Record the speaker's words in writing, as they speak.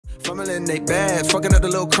Fumbling they bad, fucking up the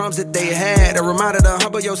little crumbs that they had. A reminder to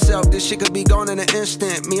humble yourself, this shit could be gone in an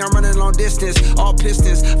instant. Me, I'm running long distance, all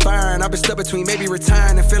pistons firing. I've been stuck between maybe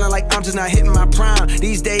retiring and feeling like I'm just not hitting my prime.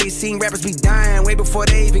 These days, seeing rappers be dying way before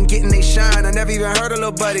they even getting they shine. I never even heard a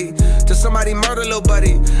little buddy till somebody murder little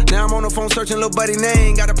buddy. Now I'm on the phone searching little buddy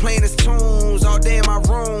name. Got to playing his tunes all day in my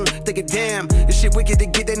room. Thinking, damn, this shit wicked to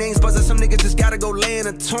get their names buzzing. Some niggas just gotta go lay in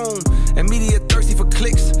a tomb. And media thirsty for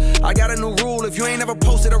clicks. I got a new rule: if you ain't ever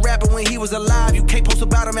posted a rapper when he was alive, you can't post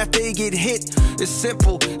about him after he get hit. It's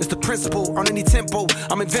simple, it's the principle. On any tempo,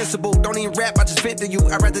 I'm invincible. Don't even rap, I just vent to you.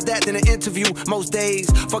 I'd rather that than an interview. Most days,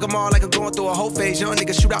 fuck them all like I'm going through a whole phase. Young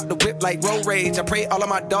niggas shoot out the whip like road rage. I pray all of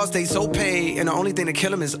my dogs stay so paid, and the only thing to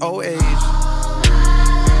kill them is old age.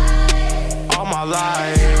 All my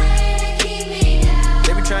life,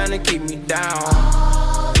 they be trying to keep me down.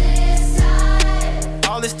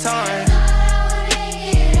 All this time,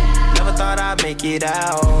 never thought I'd make it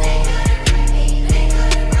out.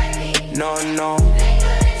 No, no,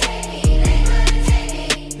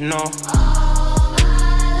 no.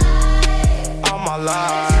 All my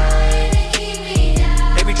life,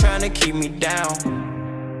 they be trying to keep me down.